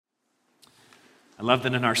I love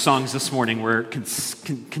that in our songs this morning, we're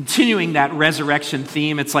continuing that resurrection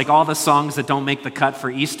theme. It's like all the songs that don't make the cut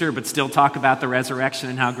for Easter, but still talk about the resurrection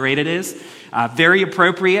and how great it is. Very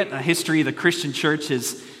appropriate. A history of the Christian church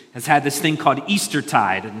has had this thing called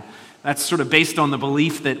Eastertide, and that's sort of based on the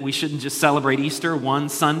belief that we shouldn't just celebrate Easter one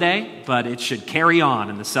Sunday, but it should carry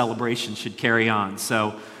on, and the celebration should carry on.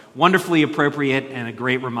 So wonderfully appropriate and a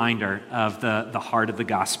great reminder of the heart of the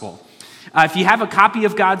gospel. If you have a copy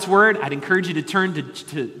of God's Word, I'd encourage you to turn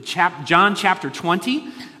to John chapter 20.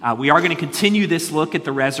 We are going to continue this look at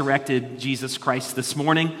the resurrected Jesus Christ this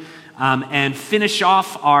morning and finish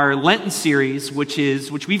off our Lenten series, which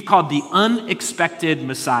we've called The Unexpected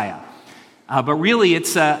Messiah. But really,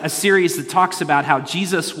 it's a series that talks about how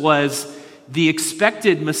Jesus was the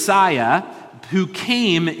expected Messiah who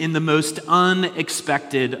came in the most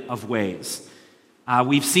unexpected of ways.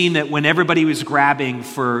 We've seen that when everybody was grabbing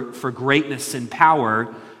for greatness and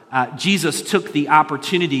power, Jesus took the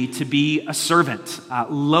opportunity to be a servant,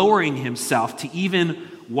 lowering himself to even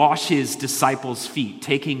wash his disciples' feet,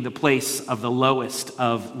 taking the place of the lowest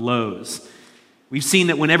of lows. We've seen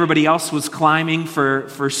that when everybody else was climbing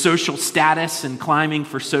for social status and climbing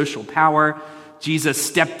for social power, Jesus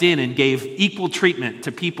stepped in and gave equal treatment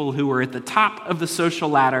to people who were at the top of the social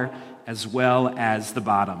ladder as well as the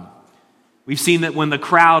bottom. We've seen that when the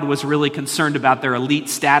crowd was really concerned about their elite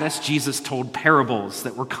status, Jesus told parables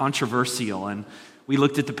that were controversial. And we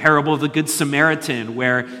looked at the parable of the Good Samaritan,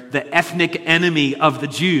 where the ethnic enemy of the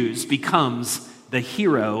Jews becomes the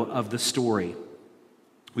hero of the story.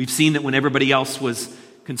 We've seen that when everybody else was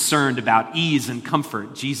concerned about ease and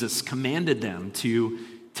comfort, Jesus commanded them to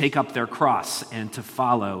take up their cross and to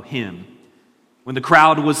follow him. When the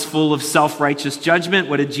crowd was full of self-righteous judgment,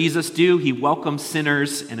 what did Jesus do? He welcomed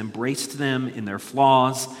sinners and embraced them in their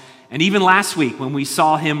flaws. And even last week, when we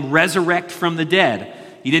saw him resurrect from the dead,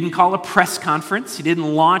 he didn't call a press conference. He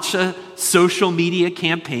didn't launch a social media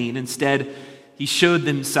campaign. Instead, he showed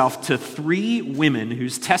himself to 3 women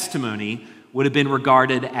whose testimony would have been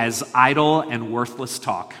regarded as idle and worthless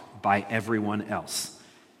talk by everyone else.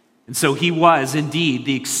 And so he was indeed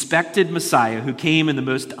the expected Messiah who came in the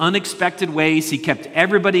most unexpected ways. He kept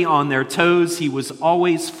everybody on their toes. He was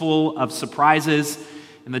always full of surprises.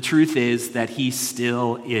 And the truth is that he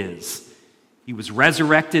still is. He was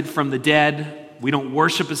resurrected from the dead. We don't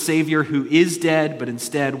worship a Savior who is dead, but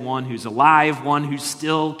instead one who's alive, one who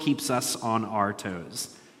still keeps us on our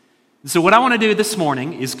toes. And so what I want to do this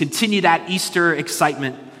morning is continue that Easter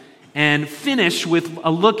excitement and finish with a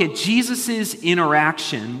look at Jesus'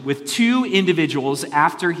 interaction with 2 individuals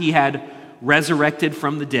after he had resurrected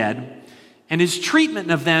from the dead. And his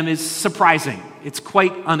treatment of them is surprising. It's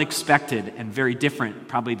quite unexpected and very different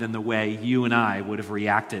probably than the way you and I would have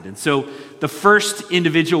reacted. And so the first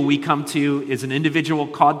individual we come to is an individual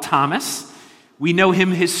called Thomas. We know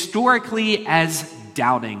him historically as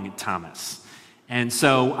Doubting Thomas. And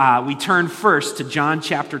so we turn first to John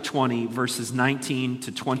chapter 20, verses 19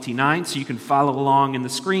 to 29, so you can follow along in the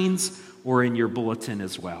screens or in your bulletin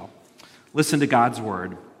as well. Listen to God's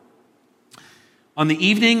word. On the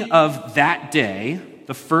evening of that day,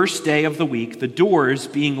 the first day of the week, the doors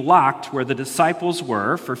being locked where the disciples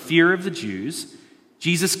were for fear of the Jews,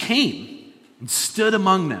 Jesus came and stood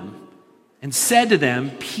among them and said to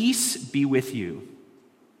them, "Peace be with you."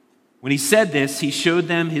 When he said this, he showed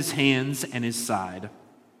them his hands and his side.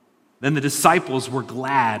 Then the disciples were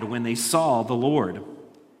glad when they saw the Lord.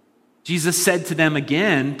 Jesus said to them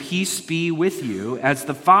again, "Peace be with you. As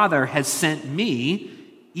the Father has sent me,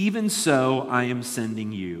 even so I am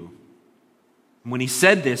sending you." And when he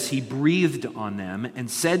said this, he breathed on them and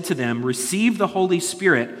said to them, "Receive the Holy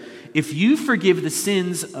Spirit. If you forgive the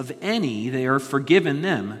sins of any, they are forgiven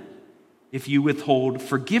them. If you withhold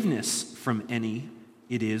forgiveness from any,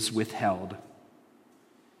 it is withheld."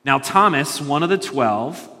 Now Thomas, one of the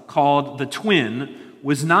 12, called the twin,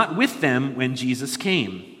 was not with them when Jesus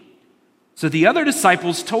came. So the other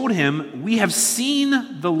disciples told him, "We have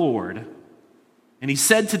seen the Lord." And he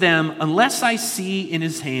said to them, "Unless I see in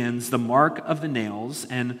his hands the mark of the nails,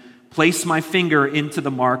 and place my finger into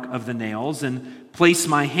the mark of the nails, and place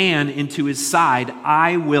my hand into his side,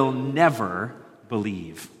 I will never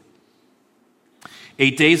believe."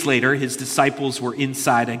 8 days later, his disciples were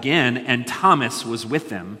inside again, and Thomas was with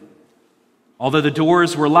them. Although the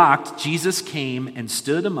doors were locked, Jesus came and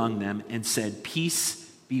stood among them and said, "Peace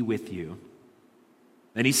be with you."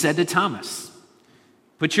 Then he said to Thomas,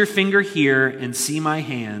 "Put your finger here and see my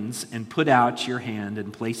hands, and put out your hand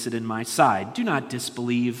and place it in my side. Do not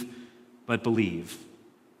disbelieve, but believe."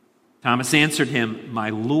 Thomas answered him, "My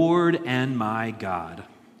Lord and my God."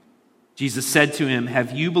 Jesus said to him,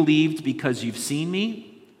 "Have you believed because you've seen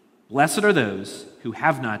me? Blessed are those who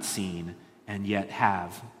have not seen and yet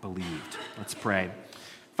have believed. Let's pray.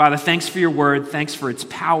 Father, thanks for your word. Thanks for its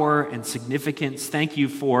power and significance. Thank you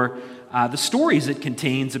for the stories it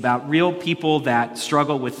contains about real people that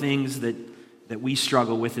struggle with things that we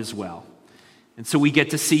struggle with as well. And so we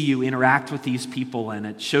get to see you interact with these people, and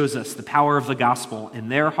it shows us the power of the gospel in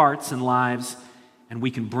their hearts and lives, and we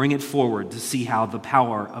can bring it forward to see how the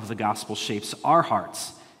power of the gospel shapes our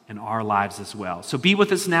hearts and our lives as well. So be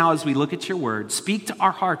with us now as we look at your word. Speak to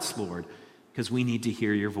our hearts, Lord, because we need to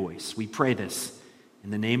hear your voice. We pray this in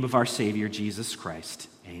the name of our Savior, Jesus Christ.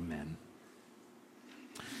 Amen.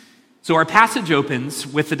 So our passage opens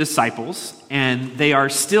with the disciples, and they are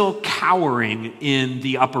still cowering in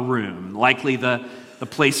the upper room, likely the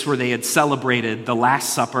place where they had celebrated the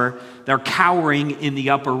Last Supper. They're cowering in the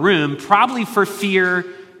upper room, probably for fear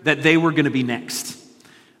that they were going to be next.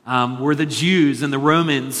 Were the Jews and the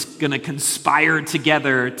Romans going to conspire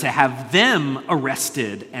together to have them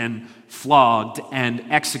arrested and flogged and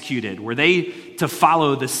executed? Were they to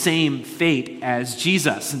follow the same fate as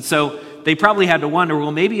Jesus? And so they probably had to wonder,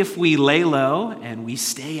 well, maybe if we lay low and we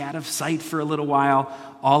stay out of sight for a little while,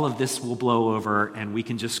 all of this will blow over and we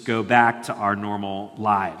can just go back to our normal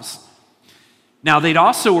lives. Now, they'd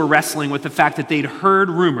also were wrestling with the fact that they'd heard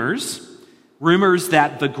rumors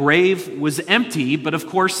that the grave was empty, but of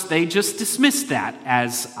course they just dismissed that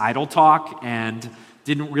as idle talk and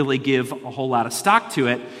didn't really give a whole lot of stock to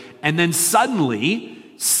it. And then suddenly,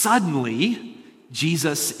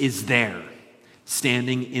 Jesus is there,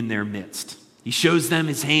 standing in their midst. He shows them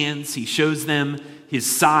his hands, he shows them his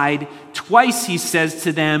side. Twice he says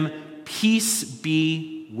to them, "Peace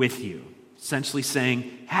be with you." Essentially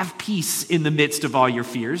saying, have peace in the midst of all your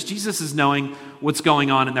fears. Jesus is knowing what's going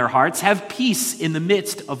on in their hearts. Have peace in the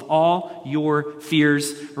midst of all your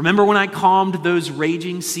fears. Remember when I calmed those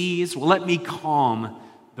raging seas? Well, let me calm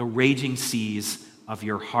the raging seas of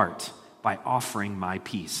your heart by offering my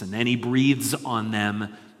peace. And then he breathes on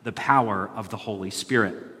them the power of the Holy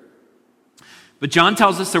Spirit. But John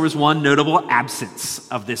tells us there was one notable absence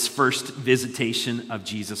of this first visitation of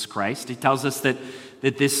Jesus Christ. He tells us that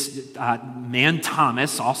this man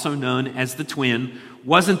Thomas, also known as the twin,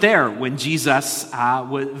 wasn't there when Jesus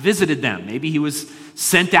visited them. Maybe he was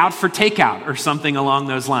sent out for takeout or something along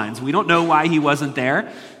those lines. We don't know why he wasn't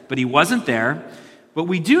there, but he wasn't there. But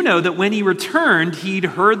we do know that when he returned, he'd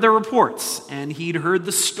heard the reports and he'd heard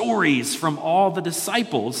the stories from all the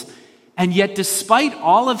disciples. And yet, despite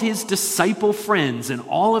all of his disciple friends and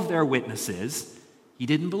all of their witnesses, he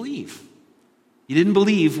didn't believe. He didn't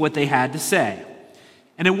believe what they had to say.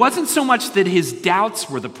 And it wasn't so much that his doubts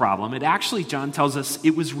were the problem. It actually, John tells us,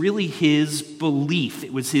 it was really his belief.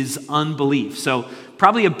 It was his unbelief. So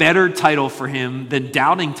probably a better title for him than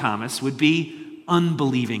Doubting Thomas would be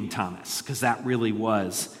Unbelieving Thomas, because that really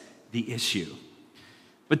was the issue.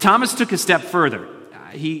 But Thomas took a step further.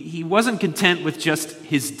 He wasn't content with just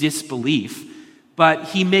his disbelief, but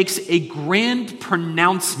he makes a grand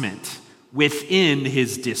pronouncement within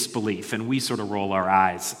his disbelief. And we sort of roll our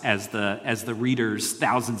eyes as the readers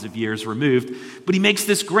thousands of years removed. But he makes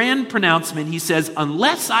this grand pronouncement. He says,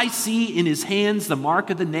 "Unless I see in his hands the mark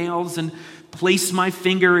of the nails and place my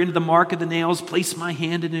finger into the mark of the nails, place my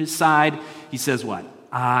hand in his side," he says what?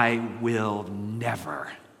 I will never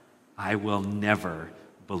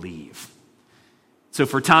believe." So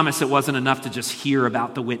for Thomas, it wasn't enough to just hear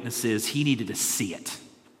about the witnesses. He needed to see it.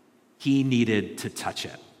 He needed to touch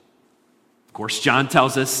it. Of course, John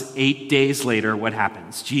tells us 8 days later what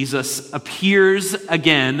happens. Jesus appears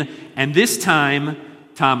again, and this time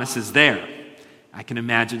Thomas is there. I can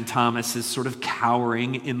imagine Thomas is sort of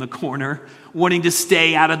cowering in the corner, wanting to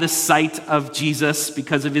stay out of the sight of Jesus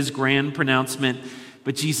because of his grand pronouncement.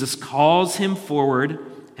 But Jesus calls him forward,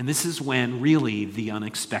 and this is when really the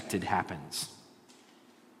unexpected happens.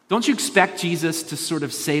 Don't you expect Jesus to sort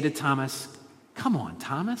of say to Thomas, "Come on,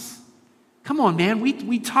 Thomas. Come on, man,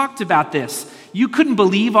 we talked about this. You couldn't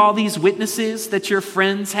believe all these witnesses that your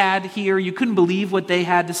friends had here. You couldn't believe what they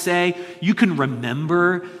had to say. You can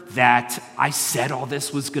remember that I said all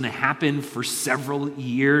this was going to happen for several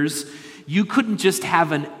years. You couldn't just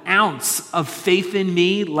have an ounce of faith in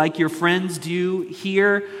me like your friends do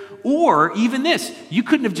here. Or even this, you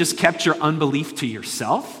couldn't have just kept your unbelief to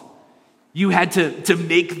yourself. You had to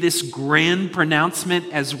make this grand pronouncement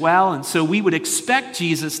as well. And so we would expect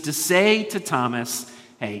Jesus to say to Thomas,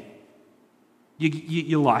 "Hey,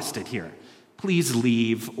 you lost it here. Please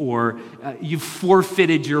leave," or "You've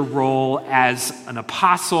forfeited your role as an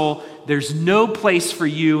apostle. There's no place for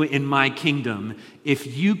you in my kingdom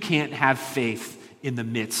if you can't have faith in the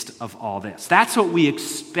midst of all this." That's what we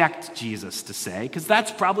expect Jesus to say, because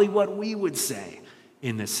that's probably what we would say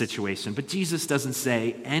in this situation. But Jesus doesn't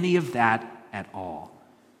say any of that at all.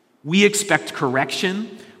 We expect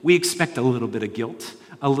correction. We expect a little bit of guilt,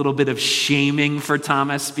 a little bit of shaming for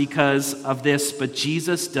Thomas because of this, but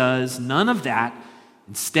Jesus does none of that.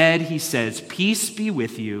 Instead, he says, "Peace be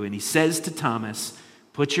with you." And he says to Thomas,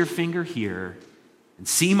 "Put your finger here and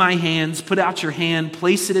see my hands. Put out your hand,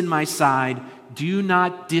 place it in my side. Do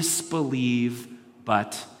not disbelieve,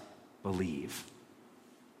 but believe."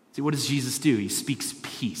 See, what does Jesus do? He speaks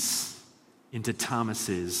peace into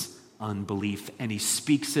Thomas's unbelief, and he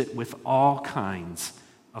speaks it with all kinds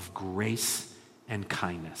of grace and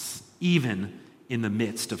kindness, even in the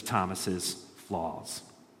midst of Thomas's flaws.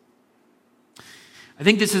 I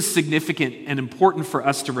think this is significant and important for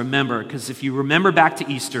us to remember, because if you remember back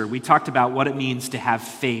to Easter, we talked about what it means to have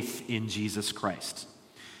faith in Jesus Christ.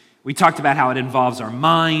 We talked about how it involves our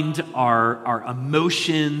mind, our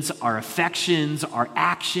emotions, our affections, our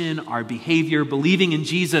action, our behavior. Believing in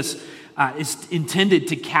Jesus is intended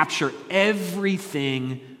to capture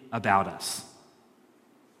everything about us.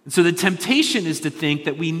 And so the temptation is to think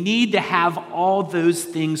that we need to have all those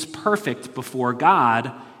things perfect before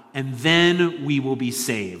God, and then we will be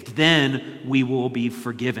saved. Then we will be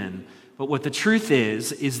forgiven. But what the truth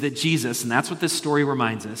is that Jesus, and that's what this story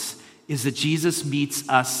reminds us, is that Jesus meets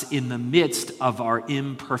us in the midst of our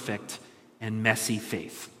imperfect and messy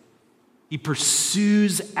faith. He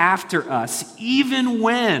pursues after us even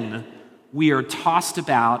when we are tossed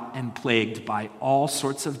about and plagued by all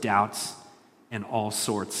sorts of doubts and all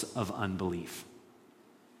sorts of unbelief.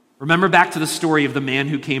 Remember back to the story of the man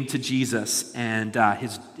who came to Jesus and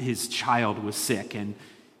his child was sick, and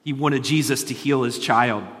he wanted Jesus to heal his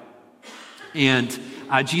child. And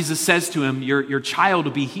Jesus says to him, your child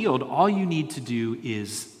will be healed. All you need to do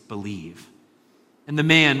is believe. And the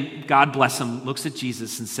man, God bless him, looks at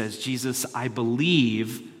Jesus and says, "Jesus, I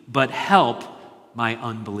believe, but help my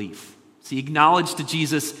unbelief." So he acknowledged to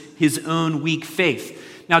Jesus his own weak faith.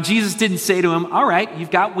 Now, Jesus didn't say to him, "All right,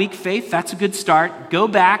 you've got weak faith. That's a good start. Go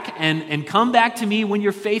back and come back to me when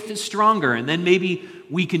your faith is stronger, and then maybe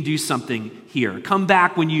we can do something here. Come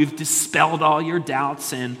back when you've dispelled all your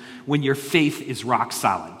doubts and when your faith is rock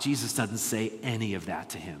solid." Jesus doesn't say any of that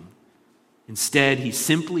to him. Instead, he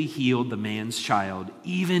simply healed the man's child,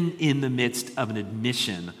 even in the midst of an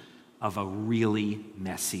admission of a really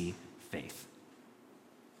messy faith.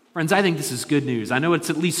 Friends, I think this is good news. I know it's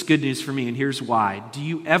at least good news for me, and here's why. Do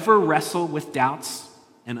you ever wrestle with doubts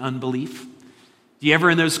and unbelief? Do you ever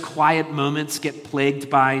in those quiet moments get plagued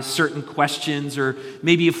by certain questions, or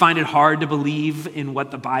maybe you find it hard to believe in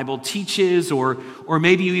what the Bible teaches, or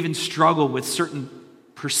maybe you even struggle with certain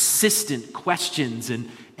persistent questions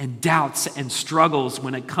and doubts and struggles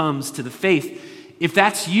when it comes to the faith? If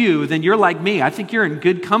that's you, then you're like me. I think you're in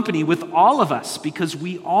good company with all of us, because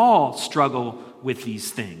we all struggle with these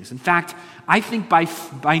things. In fact, I think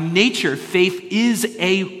by nature, faith is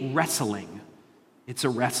a wrestling. It's a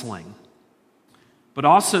wrestling. But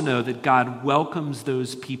also know that God welcomes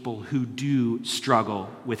those people who do struggle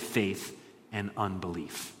with faith and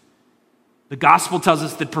unbelief. The gospel tells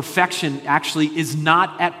us that perfection actually is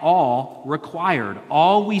not at all required.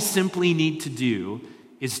 All we simply need to do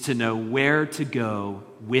is to know where to go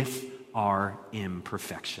with our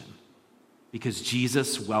imperfection, because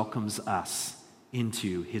Jesus welcomes us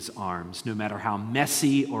into his arms, no matter how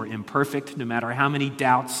messy or imperfect, no matter how many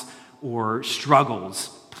doubts or struggles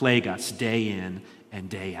plague us day in and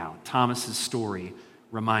day out. Thomas's story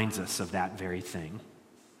reminds us of that very thing.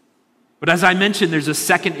 But as I mentioned, there's a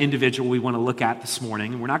second individual we want to look at this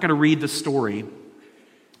morning, and we're not going to read the story,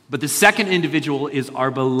 but the second individual is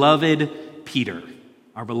our beloved Peter.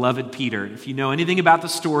 Our beloved Peter. If you know anything about the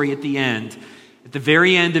story at the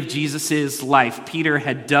very end of Jesus' life, Peter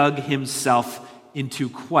had dug himself into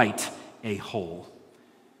quite a hole.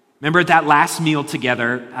 Remember at that last meal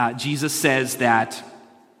together, Jesus says that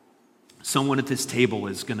someone at this table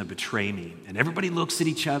is going to betray me. And everybody looks at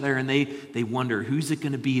each other and they wonder, who's it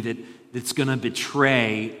going to be that's going to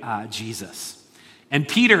betray Jesus? And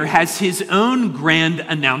Peter has his own grand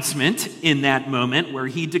announcement in that moment, where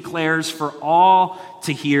he declares for all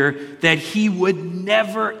to hear that he would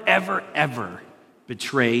never, ever, ever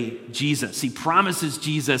betray Jesus. He promises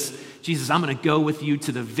Jesus, I'm going to go with you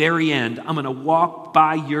to the very end. I'm going to walk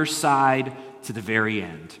by your side to the very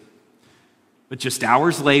end. But just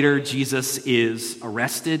hours later, Jesus is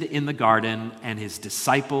arrested in the garden, and his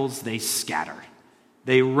disciples, they scatter.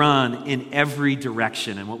 They run in every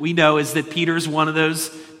direction. And what we know is that Peter's one of those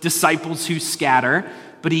disciples who scatter,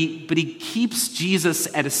 but he keeps Jesus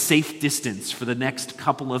at a safe distance for the next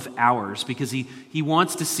couple of hours, because he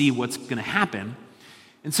wants to see what's going to happen.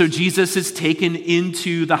 And so Jesus is taken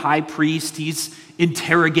into the high priest. He's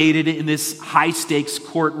interrogated in this high-stakes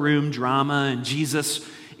courtroom drama, and Jesus,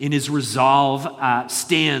 in his resolve,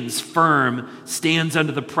 stands firm, stands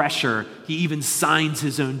under the pressure. He even signs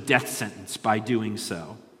his own death sentence by doing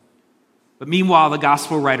so. But meanwhile, the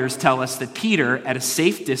gospel writers tell us that Peter, at a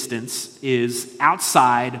safe distance, is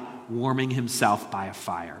outside warming himself by a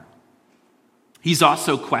fire. He's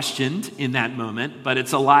also questioned in that moment, but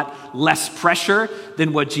it's a lot less pressure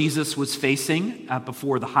than what Jesus was facing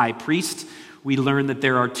before the high priest. We learn that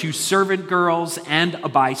there are 2 servant girls and a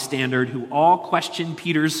bystander who all question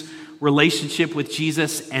Peter's relationship with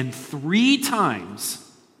Jesus, and 3 times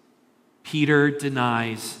Peter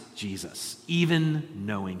denies Jesus, even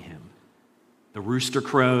knowing him. The rooster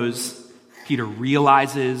crows, Peter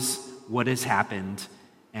realizes what has happened,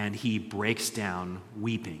 and he breaks down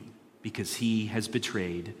weeping because he has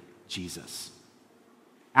betrayed Jesus.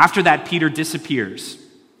 After that, Peter disappears.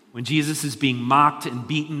 When Jesus is being mocked and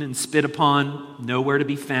beaten and spit upon, nowhere to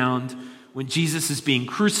be found. When Jesus is being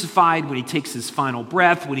crucified, when he takes his final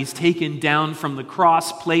breath, when he's taken down from the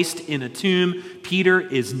cross, placed in a tomb, Peter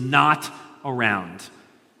is not around.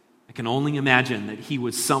 I can only imagine that he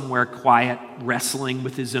was somewhere quiet, wrestling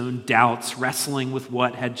with his own doubts, wrestling with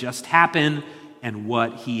what had just happened and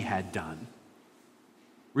what he had done.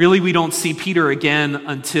 Really, we don't see Peter again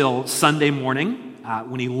until Sunday morning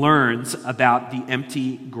when he learns about the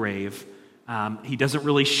empty grave. He doesn't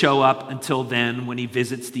really show up until then when he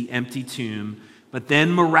visits the empty tomb. But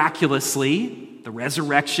then miraculously, the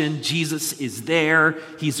resurrection, Jesus is there.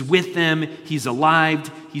 He's with them. He's alive.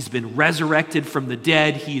 He's been resurrected from the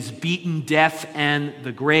dead. He's beaten death and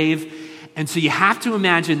the grave. And so you have to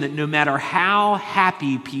imagine that no matter how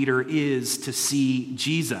happy Peter is to see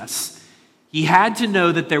Jesus, he had to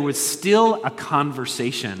know that there was still a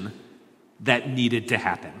conversation that needed to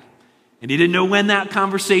happen. And he didn't know when that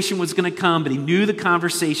conversation was going to come, but he knew the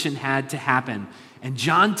conversation had to happen. And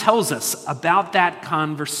John tells us about that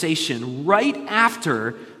conversation right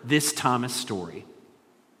after this Thomas story.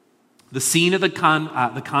 The scene of the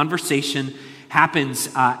conversation happens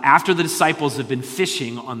after the disciples have been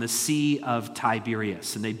fishing on the Sea of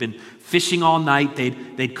Tiberias. And they'd been fishing all night.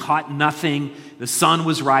 They'd caught nothing. The sun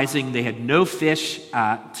was rising. They had no fish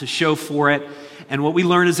to show for it. And what we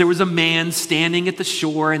learn is there was a man standing at the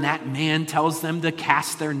shore, and that man tells them to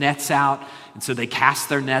cast their nets out. And so they cast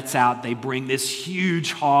their nets out. They bring this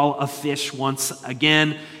huge haul of fish once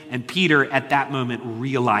again. And Peter, at that moment,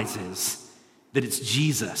 realizes that it's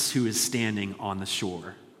Jesus who is standing on the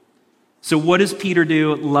shore. So what does Peter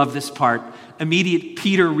do? Love this part.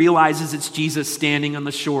 Peter realizes it's Jesus standing on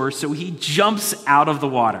the shore, so he jumps out of the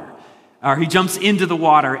water. Or he jumps into the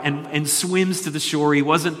water and swims to the shore. He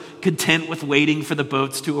wasn't content with waiting for the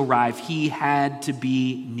boats to arrive. He had to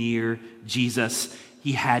be near Jesus.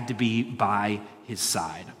 He had to be by his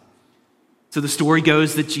side. So the story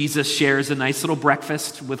goes that Jesus shares a nice little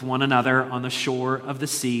breakfast with one another on the shore of the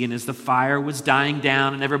sea. And as the fire was dying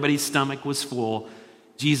down and everybody's stomach was full,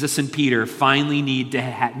 Jesus and Peter finally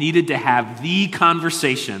needed to have the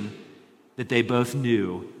conversation that they both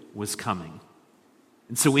knew was coming.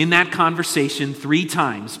 And so in that conversation, 3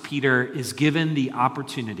 times, Peter is given the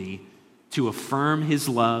opportunity to affirm his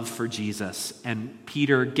love for Jesus, and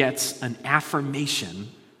Peter gets an affirmation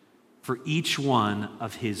for each one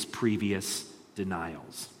of his previous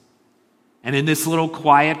denials. And in this little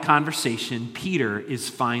quiet conversation, Peter is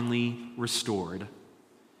finally restored.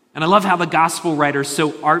 And I love how the gospel writers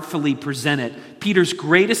so artfully present it. Peter's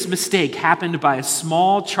greatest mistake happened by a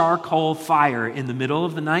small charcoal fire in the middle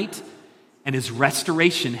of the night, and his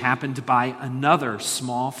restoration happened by another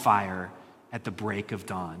small fire at the break of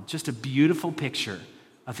dawn. Just a beautiful picture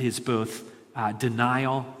of his both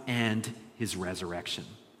denial and his resurrection.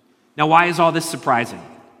 Now, why is all this surprising?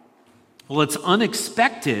 Well, it's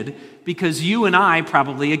unexpected because you and I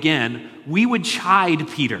probably, again, we would chide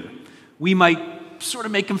Peter. We might sort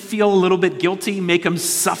of make him feel a little bit guilty, make him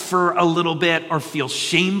suffer a little bit, or feel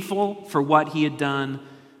shameful for what he had done.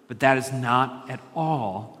 But that is not at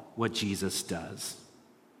all what Jesus does.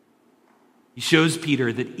 He shows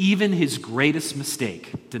Peter that even his greatest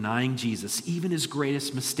mistake, denying Jesus, even his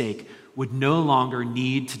greatest mistake would no longer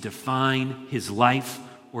need to define his life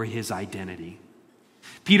or his identity.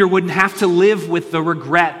 Peter wouldn't have to live with the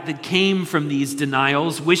regret that came from these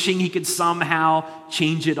denials, wishing he could somehow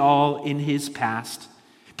change it all in his past.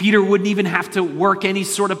 Peter wouldn't even have to work any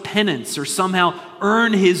sort of penance or somehow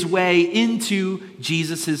earn his way into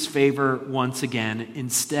Jesus' favor once again.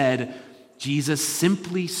 Instead, Jesus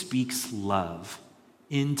simply speaks love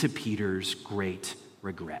into Peter's great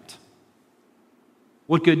regret.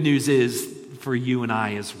 What good news is for you and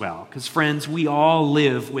I as well? Because friends, we all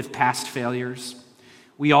live with past failures.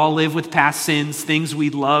 We all live with past sins, things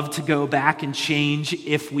we'd love to go back and change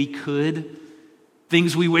if we could.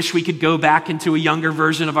 Things we wish we could go back into a younger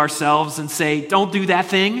version of ourselves and say, don't do that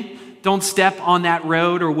thing. Don't step on that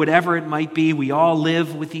road or whatever it might be. We all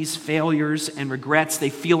live with these failures and regrets. They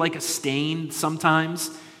feel like a stain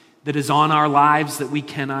sometimes that is on our lives that we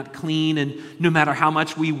cannot clean. And no matter how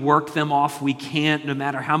much we work them off, we can't. No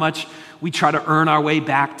matter how much we try to earn our way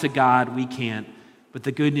back to God, we can't. But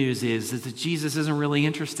the good news is that Jesus isn't really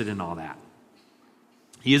interested in all that.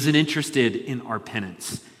 He isn't interested in our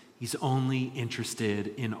penance. He's only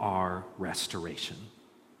interested in our restoration.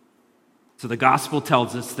 So the gospel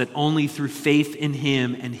tells us that only through faith in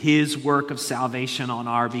him and his work of salvation on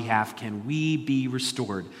our behalf can we be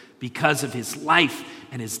restored because of his life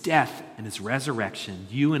and his death and his resurrection.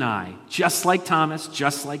 You and I, just like Thomas,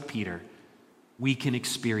 just like Peter, we can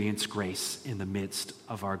experience grace in the midst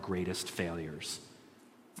of our greatest failures.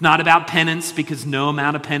 It's not about penance because no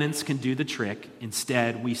amount of penance can do the trick.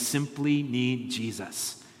 Instead, we simply need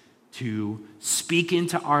Jesus to speak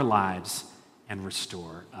into our lives and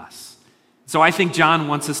restore us. So I think John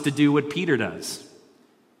wants us to do what Peter does.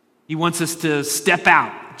 He wants us to step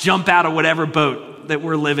out, jump out of whatever boat that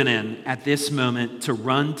we're living in at this moment, to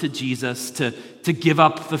run to Jesus, to give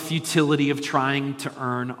up the futility of trying to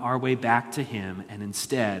earn our way back to him, and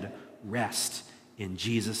instead rest in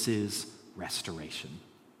Jesus' restoration.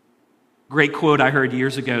 Great quote I heard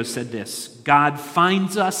years ago said this: God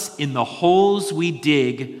finds us in the holes we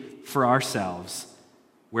dig for ourselves.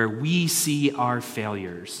 Where we see our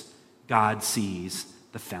failures, God sees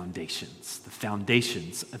the foundations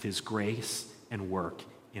of his grace and work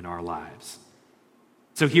in our lives.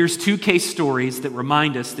 So here's two case stories that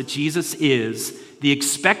remind us that Jesus is the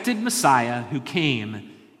expected Messiah who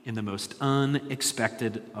came in the most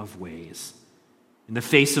unexpected of ways. In the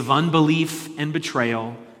face of unbelief and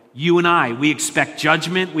betrayal, you and I, we expect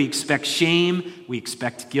judgment, we expect shame, we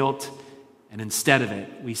expect guilt, and instead of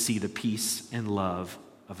it, we see the peace and love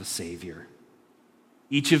of a Savior.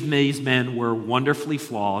 Each of these men were wonderfully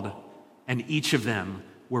flawed, and each of them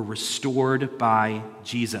were restored by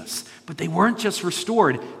Jesus. But they weren't just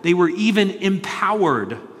restored, they were even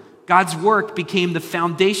empowered. God's work became the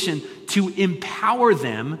foundation to empower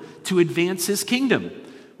them to advance his kingdom.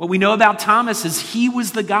 What we know about Thomas is he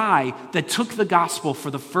was the guy that took the gospel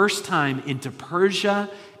for the first time into Persia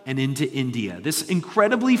and into India. This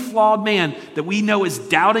incredibly flawed man that we know as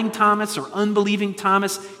doubting Thomas or unbelieving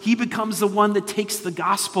Thomas, he becomes the one that takes the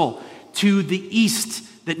gospel to the east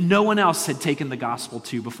that no one else had taken the gospel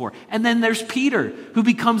to before. And then there's Peter, who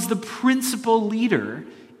becomes the principal leader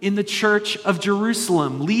in the church of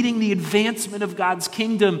Jerusalem, leading the advancement of God's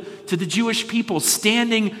kingdom to the Jewish people,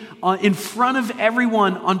 standing in front of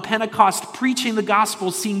everyone on Pentecost, preaching the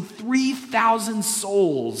gospel, seeing 3,000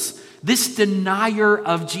 souls. This denier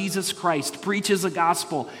of Jesus Christ preaches a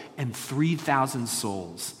gospel, and 3,000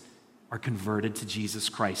 souls are converted to Jesus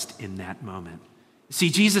Christ in that moment. See,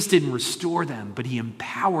 Jesus didn't restore them, but he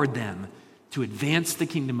empowered them to advance the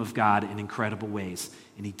kingdom of God in incredible ways.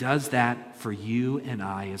 And he does that for you and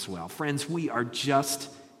I as well. Friends, we are just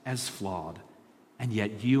as flawed, and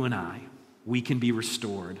yet you and I, we can be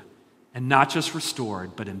restored. And not just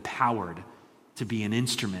restored, but empowered to be an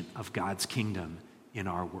instrument of God's kingdom in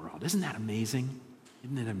our world. Isn't that amazing?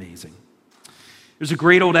 Isn't it amazing? There's a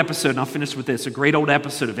great old episode, and I'll finish with this, a great old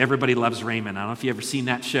episode of Everybody Loves Raymond. I don't know if you've ever seen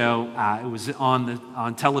that show. It was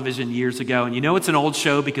on television years ago, and you know it's an old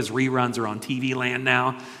show because reruns are on TV land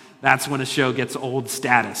now. That's when a show gets old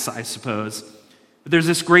status, I suppose. But there's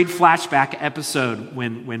this great flashback episode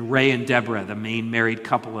when Ray and Deborah, the main married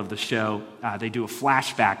couple of the show, they do a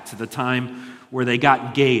flashback to the time where they got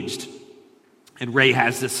engaged. And Ray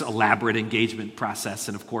has this elaborate engagement process,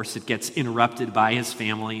 and of course it gets interrupted by his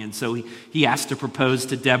family, and so he has to propose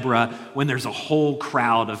to Deborah when there's a whole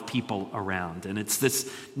crowd of people around. And it's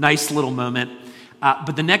this nice little moment.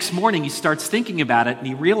 But the next morning he starts thinking about it, and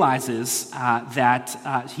he realizes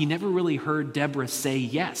that he never really heard Deborah say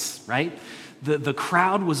yes, right? The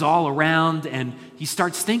crowd was all around, and he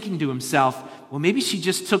starts thinking to himself, well, maybe she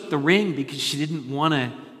just took the ring because she didn't want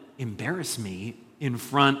to embarrass me in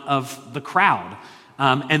front of the crowd.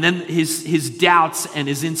 And then his doubts and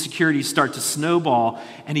his insecurities start to snowball,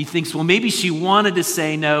 and he thinks, well, maybe she wanted to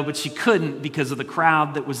say no, but she couldn't because of the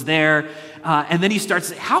crowd that was there. And then he starts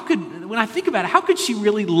to say, when I think about it, how could she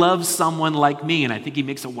really love someone like me? And I think he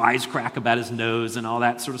makes a wisecrack about his nose and all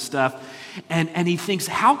that sort of stuff. And he thinks,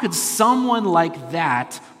 how could someone like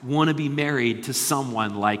that want to be married to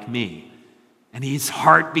someone like me? And his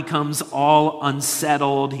heart becomes all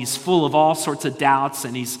unsettled. He's full of all sorts of doubts,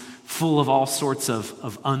 and he's full of all sorts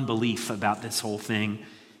of unbelief about this whole thing.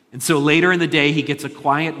 And so later in the day, he gets a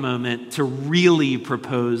quiet moment to really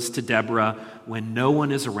propose to Deborah when no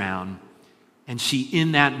one is around. And she,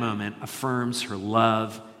 in that moment, affirms her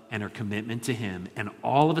love and her commitment to him. And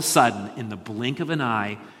all of a sudden, in the blink of an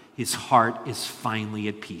eye, his heart is finally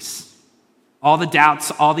at peace. All the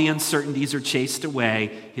doubts, all the uncertainties are chased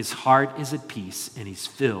away. His heart is at peace, and he's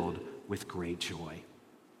filled with great joy.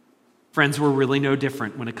 Friends, we're really no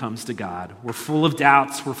different when it comes to God. We're full of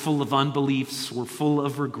doubts. We're full of unbeliefs. We're full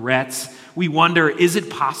of regrets. We wonder, is it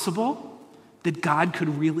possible that God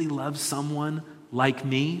could really love someone like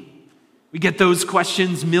me? We get those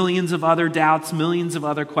questions, millions of other doubts, millions of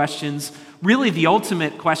other questions. Really, the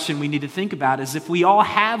ultimate question we need to think about is if we all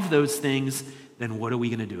have those things, then what are we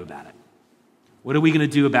going to do about it? What are we going to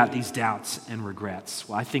do about these doubts and regrets?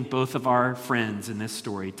 Well, I think both of our friends in this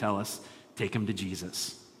story tell us, take them to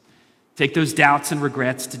Jesus. Take those doubts and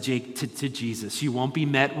regrets to Jesus. You won't be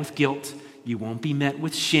met with guilt. You won't be met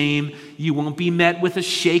with shame. You won't be met with a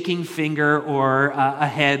shaking finger or a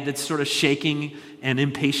head that's sort of shaking and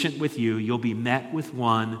impatient with you. You'll be met with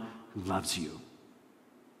one who loves you,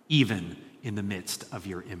 even in the midst of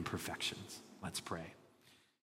your imperfections. Let's pray.